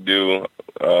that we do,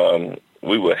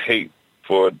 we would hate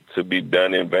for it to be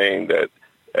done in vain. That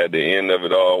at the end of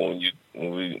it all, when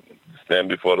we stand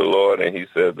before the Lord and he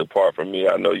says, "Depart from me,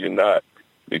 I know you're not,"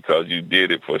 because you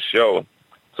did it for show.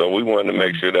 So we wanted to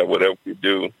make sure that whatever we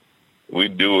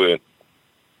do it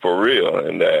for real,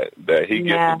 and that he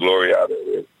gets the glory out of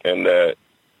it, and that,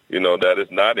 you know, that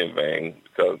it's not in vain.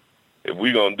 Because if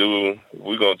we're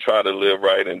gonna try to live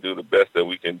right and do the best that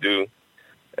we can do,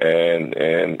 and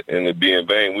it be in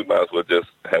vain, we might as well just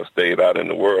have stayed out in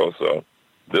the world. So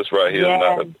this right here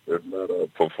is not a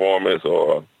performance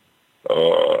or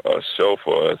a show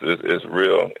for us. It's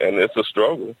real, and it's a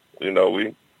struggle. You know,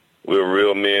 we're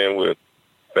real men with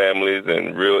families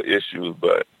and real issues,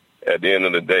 but at the end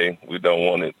of the day, we don't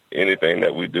want anything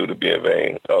that we do to be in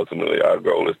vain. Ultimately, our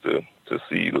goal is to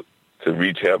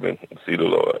reach heaven and see the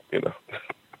Lord, you know.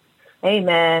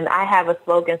 Amen. I have a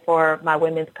slogan for my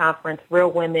women's conference: real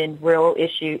women, real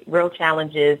issues, real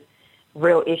challenges,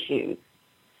 real issues.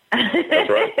 That's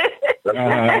right.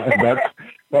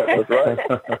 That's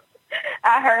right.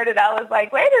 I heard it. I was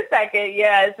like, wait a second.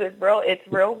 Yeah, it's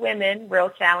real women, real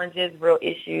challenges, real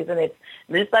issues. And it's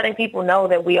just letting people know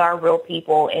that we are real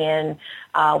people and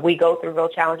we go through real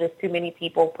challenges. Too many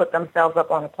people put themselves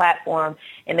up on a platform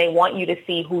and they want you to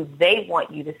see who they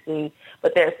want you to see.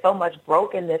 But there's so much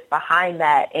brokenness behind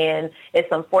that. And it's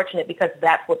unfortunate because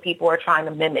that's what people are trying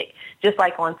to mimic, just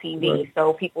like on TV. Right.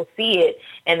 So people see it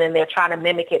and then they're trying to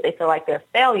mimic it. They feel like they're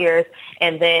failures.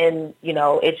 And then,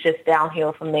 it's just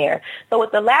downhill from there. So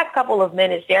with the last couple of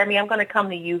minutes, Jeremy, I'm going to come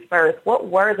to you first. What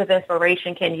words of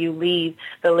inspiration can you leave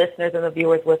the listeners and the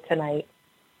viewers with tonight?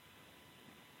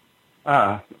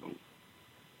 That's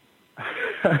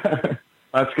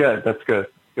good. That's good.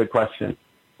 Good question.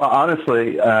 Well,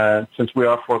 honestly, since we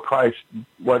are for Christ,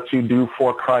 what you do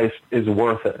for Christ is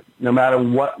worth it, no matter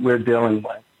what we're dealing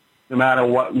with, no matter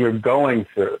what you're going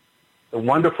through. The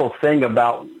wonderful thing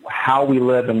about how we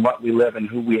live and what we live and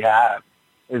who we have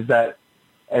is that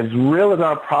as real as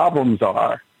our problems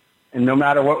are, and no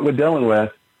matter what we're dealing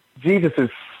with, Jesus is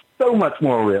so much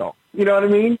more real. You know what I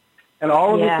mean? And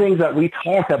all of the things that we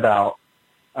talk about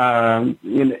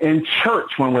in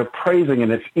church when we're praising,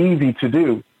 and it's easy to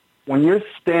do, when you're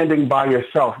standing by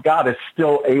yourself, God is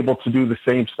still able to do the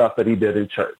same stuff that he did in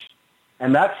church.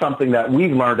 And that's something that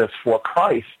we've learned as for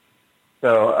Christ.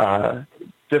 So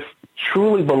just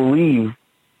truly believe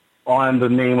on the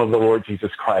name of the Lord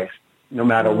Jesus Christ, no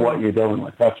matter what you're dealing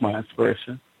with. That's my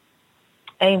inspiration.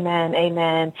 Amen,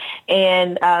 amen.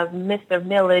 And Mr.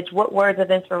 Millage, what words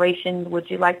of inspiration would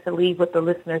you like to leave with the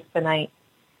listeners tonight?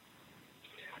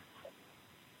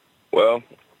 Well,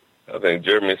 I think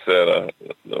Jeremy said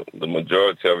the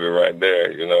majority of it right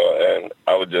there, and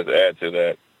I would just add to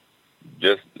that,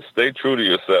 just stay true to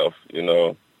yourself,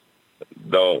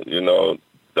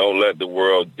 don't let the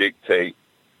world dictate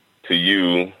to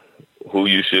you who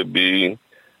you should be,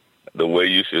 the way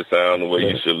you should sound, the way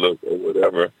you should look, or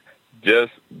whatever.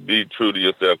 Just be true to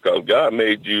yourself, because God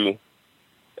made you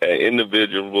an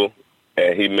individual,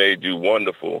 and he made you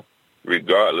wonderful,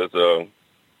 regardless of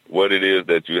what it is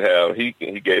that you have. He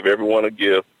gave everyone a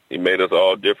gift. He made us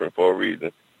all different for a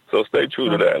reason. So stay true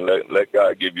to that, and let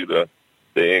God give you the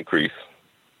increase.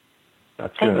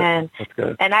 That's good. Amen. That's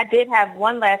good. And I did have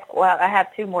I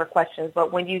have two more questions,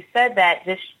 but when you said that,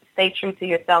 just stay true to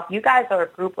yourself. You guys are a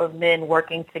group of men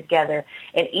working together,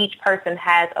 and each person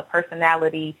has a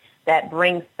personality that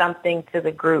brings something to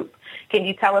the group. Can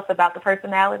you tell us about the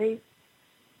personalities?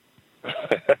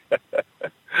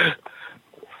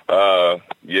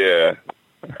 Yeah.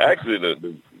 Actually,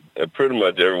 the pretty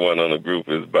much everyone on the group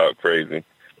is about crazy.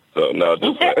 So, no,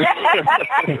 just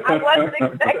I wasn't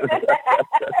expecting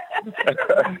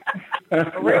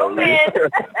that. Real men.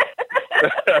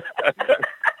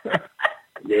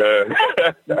 Yeah.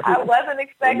 I wasn't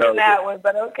expecting that one,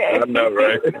 but okay. I know,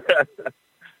 right?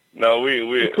 No,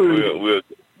 we're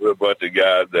a bunch of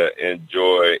guys that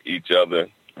enjoy each other.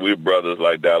 We're brothers,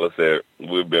 like Dallas said.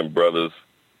 We've been brothers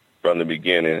from the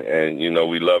beginning, and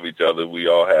we love each other. We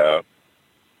have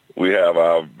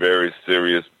our very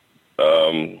serious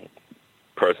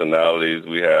personalities.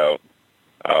 We have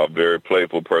our very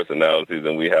playful personalities,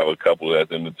 and we have a couple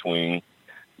that's in between.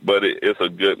 But it's a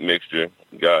good mixture.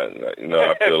 God,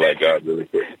 I feel like God really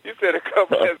put. You said a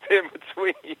couple that's in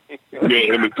between.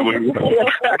 Yeah, in between.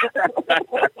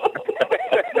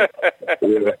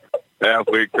 Yeah,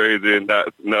 halfway crazy and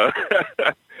not. No,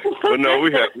 but no,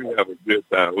 we have a good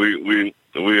time. We're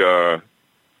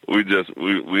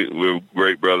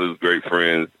great brothers, great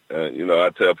friends. I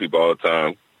tell people all the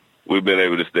time, we've been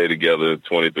able to stay together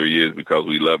 23 years because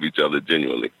we love each other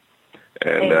genuinely,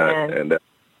 and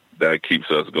that keeps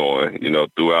us going.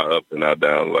 Through our ups and our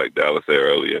downs, like Dallas said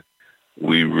earlier,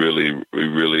 we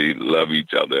really love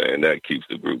each other, and that keeps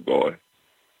the group going.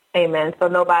 Amen. So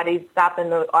nobody's stopping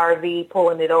the RV,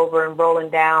 pulling it over, and rolling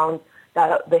down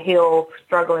the hill,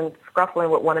 scuffling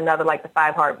with one another like the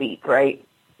 5 Heartbeats, right?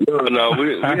 No,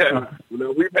 we've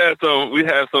had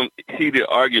some heated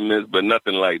arguments, but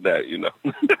nothing like that,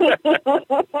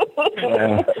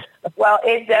 Well,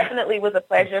 it definitely was a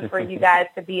pleasure for you guys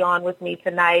to be on with me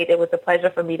tonight. It was a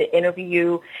pleasure for me to interview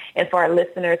you and for our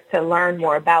listeners to learn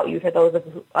more about you, for those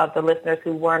of the listeners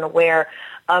who weren't aware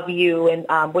of you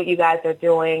and what you guys are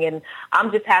doing. And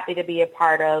I'm just happy to be a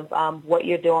part of what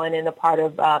you're doing and a part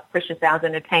of Christian Sounds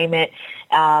Entertainment.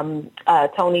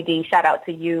 Tony D, shout out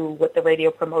to you with the radio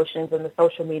promotions and the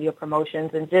social media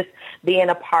promotions and just being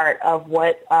a part of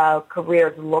what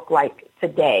careers look like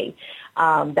today.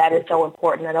 That is so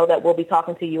important. I know that we'll be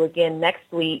talking to you again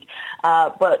next week.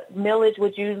 But Millage,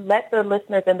 would you let the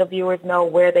listeners and the viewers know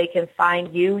where they can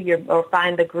find you, or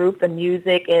find the group, the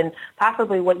music, and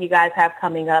possibly what you guys have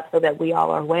coming up so that we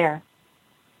all are aware?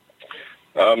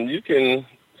 You can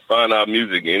find our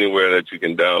music anywhere that you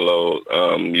can download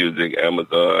music,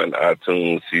 Amazon,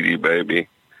 iTunes, CD Baby,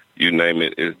 you name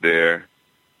it, is there.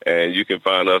 And you can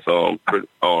find us on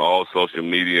all social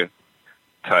media.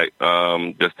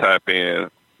 Just type in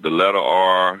the letter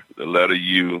R, the letter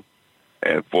U,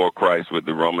 and For Christ with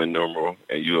the Roman numeral,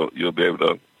 and you'll be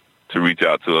able to reach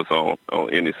out to us on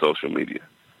any social media.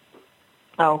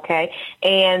 Okay.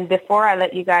 And before I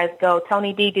let you guys go,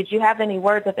 Tony D, did you have any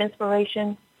words of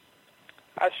inspiration?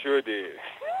 I sure did.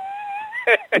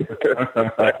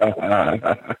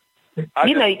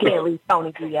 You know you can't leave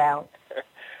Tony D out.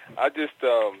 I just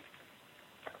want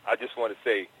to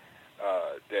say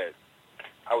that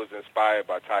I was inspired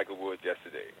by Tiger Woods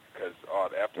yesterday, because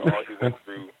after all he went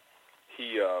through,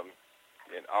 he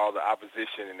and all the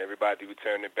opposition and everybody who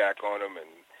turned their back on him, and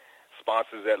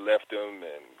sponsors that left him,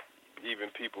 and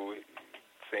even people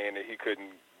saying that he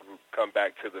couldn't come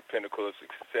back to the pinnacle of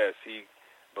success, he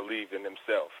believed in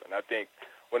himself. And I think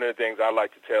one of the things I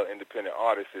like to tell independent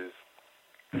artists is,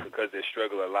 because they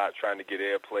struggle a lot trying to get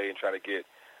airplay and trying to get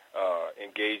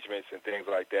engagements and things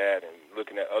like that, and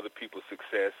looking at other people's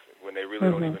success when they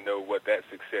really don't even know what that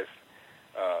success,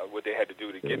 what they had to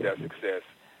do to get that success,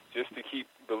 just to keep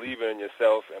believing in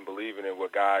yourself and believing in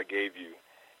what God gave you.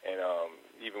 And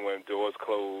even when doors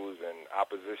close and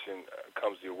opposition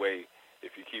comes your way,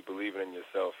 if you keep believing in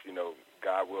yourself, you know,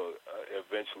 God will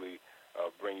eventually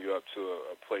bring you up to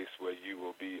a place where you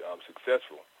will be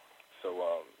successful.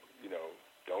 So, you know,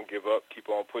 don't give up. Keep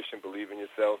on pushing. Believe in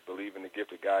yourself. Believe in the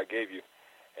gift that God gave you.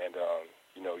 And,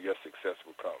 you know, your success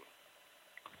will come.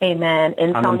 Amen.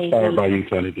 And I'm Tony inspired D. by you,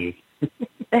 Tony D.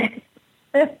 I'm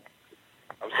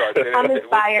sorry. I'm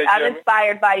inspired. I'm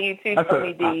inspired by you too,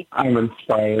 Tony D. I'm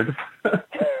inspired.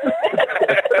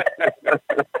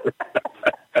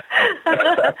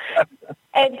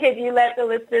 And can you let the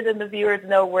listeners and the viewers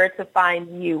know where to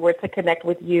find you, where to connect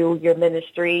with you, your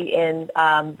ministry, and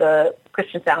the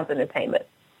Christian Sounds Entertainment?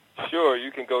 Sure. You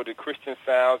can go to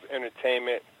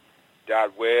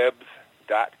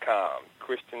ChristianSoundsEntertainment.webs.com.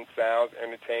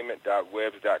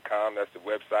 ChristianSoundsEntertainment.webs.com. That's the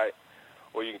website.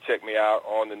 Or you can check me out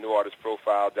on the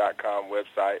NewArtistProfile.com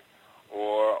website,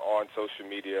 or on social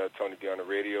media, Tony D on the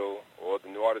radio, or the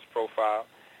New Artist Profile.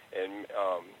 And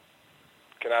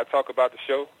can I talk about the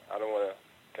show? I don't want to.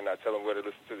 Can I tell them where to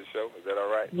listen to the show? Is that all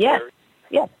right? Yes.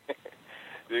 Yes.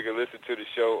 You can listen to the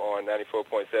show on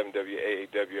 94.7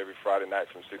 WAAW every Friday night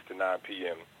from 6 to 9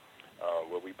 p.m.,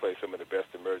 where we play some of the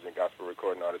best emerging gospel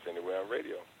recording artists anywhere on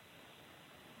radio.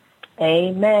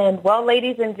 Amen. Well,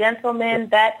 ladies and gentlemen,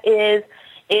 that is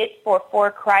it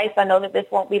for Christ. I know that this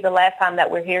won't be the last time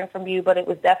that we're hearing from you, but it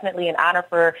was definitely an honor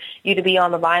for you to be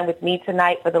on the line with me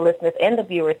tonight, for the listeners and the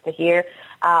viewers to hear.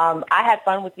 I had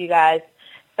fun with you guys,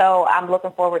 so I'm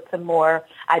looking forward to more.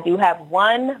 I do have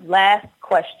one last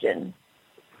question.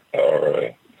 All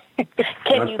right.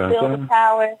 Can you feel the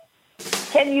power?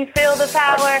 Can you feel the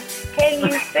power? Can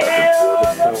you feel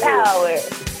the power?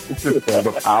 Feel the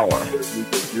power.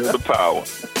 Feel the power.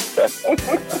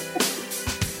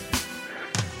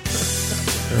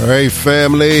 All right,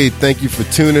 family. Thank you for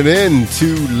tuning in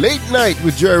to Late Night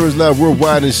with Jerry Was Live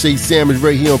Worldwide and Shay Sandwich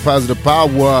right here on Positive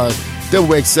Power,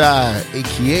 WXI,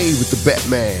 a.k.a. with the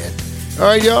Batman. All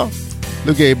right, y'all.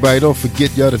 Look, everybody, don't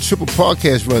forget, y'all, the Triple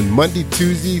Podcast run Monday,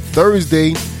 Tuesday,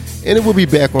 Thursday, and it will be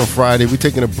back on Friday. We're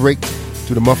taking a break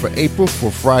through the month of April for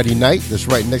Friday night. That's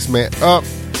right, Next Man Up,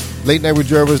 Late Night with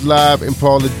Jerry Was Live, and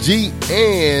Paula G,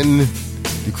 and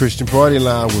the Christian Party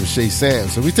Line with Shay Sam.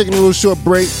 So we're taking a little short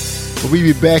break. We'll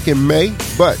be back in May,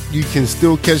 but you can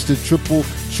still catch the triple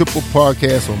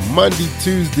podcast on Monday,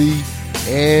 Tuesday,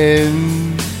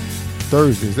 and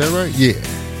Thursday. Is that right? Yeah.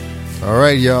 All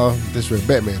right, y'all. This is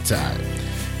Batman time.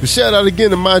 But shout out again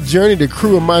to My Journey, the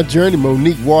crew of My Journey,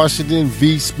 Monique Washington,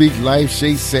 V Speak Life,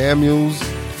 Shay Samuels.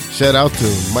 Shout out to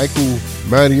Michael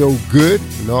Mario Good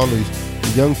and all the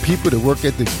young people that work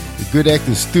at the Good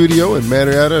Acting Studio in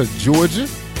Marietta, Georgia.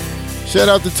 Shout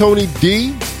out to Tony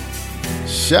D.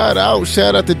 Shout out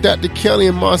to Dr. Kelly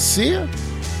and Marcia.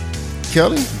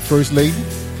 Kelly, First Lady.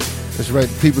 That's right,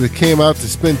 the people that came out to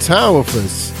spend time with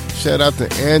us. Shout out to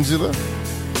Angela.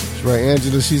 That's right,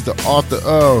 Angela, she's the author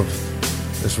of,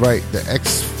 that's right, the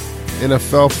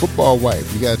ex-NFL football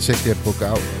wife. You got to check that book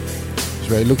out. That's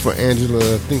right, look for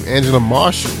Angela, I think Angela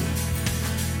Marshall.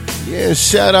 Yeah, and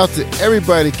shout out to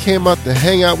everybody that came out to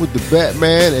hang out with the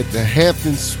Batman at the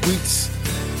Hampton Suites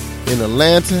in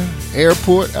Atlanta,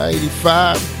 airport,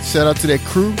 I-85. Shout out to that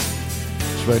crew.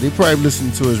 That's right. They probably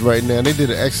listening to us right now. They did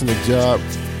an excellent job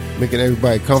making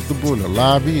everybody comfortable in the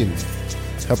lobby and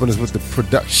helping us with the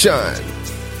production.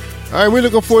 All right, we're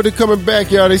looking forward to coming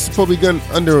back, y'all. They supposed to be going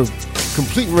under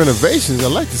complete renovations. I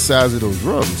like the size of those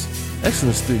rooms.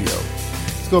 Excellent studio.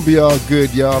 It's going to be all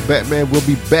good, y'all. Batman will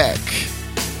be back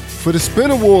for the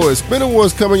Spin Awards. Spin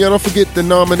Awards coming, y'all. Don't forget the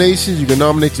nominations. You can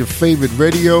nominate your favorite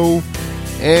radio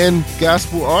and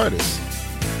gospel artists.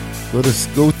 Go to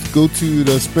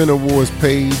the Spin Awards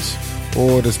page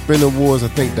or the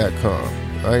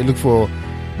spinawards.com. All right, look for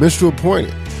Minstrel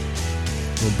Appointed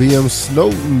or BM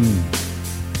Snowden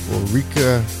or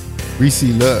Reese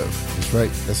Love. That's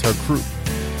right. That's her crew.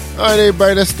 All right,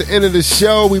 everybody. That's the end of the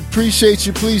show. We appreciate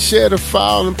you. Please share the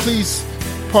file and please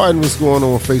pardon what's going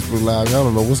on Facebook Live. I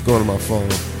don't know what's going on my phone.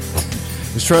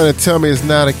 It's trying to tell me it's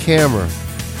not a camera.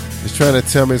 It's trying to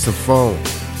tell me it's a phone.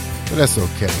 But that's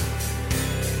okay.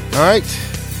 All right.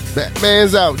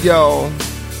 Batman's out, y'all.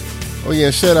 Oh,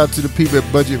 yeah. Shout out to the people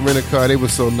at Budget Rent-A-Car. They were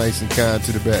so nice and kind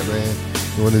to the Batman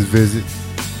on his visit.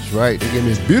 That's right. They gave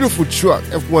me a beautiful truck,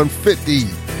 F-150.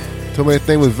 Told me that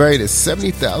thing was valued at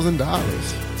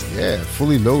 $70,000. Yeah,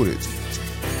 fully loaded.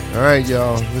 All right,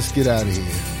 y'all. Let's get out of here.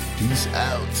 Peace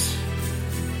out.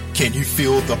 Can you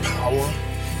feel the power?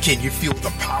 Can you feel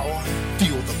the power?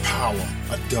 Feel the power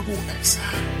of Double XI.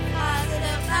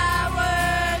 Positive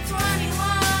Power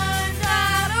 21.org.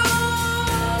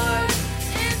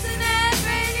 Internet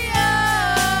radio.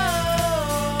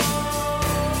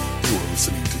 You're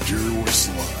listening to Jerry Royce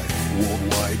Live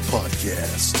Worldwide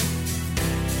Podcast.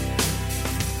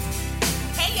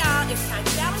 Hey y'all, it's time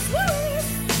to balance Woo!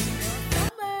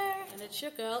 And it's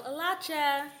your girl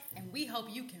Alacha. And we hope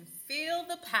you can feel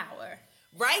the power.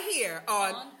 Right here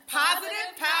on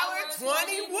Positive Power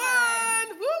 21. Woo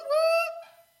woo!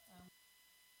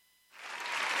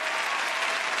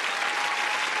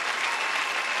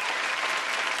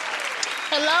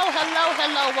 Hello.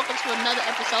 Welcome to another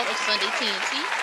episode of Sunday TNT.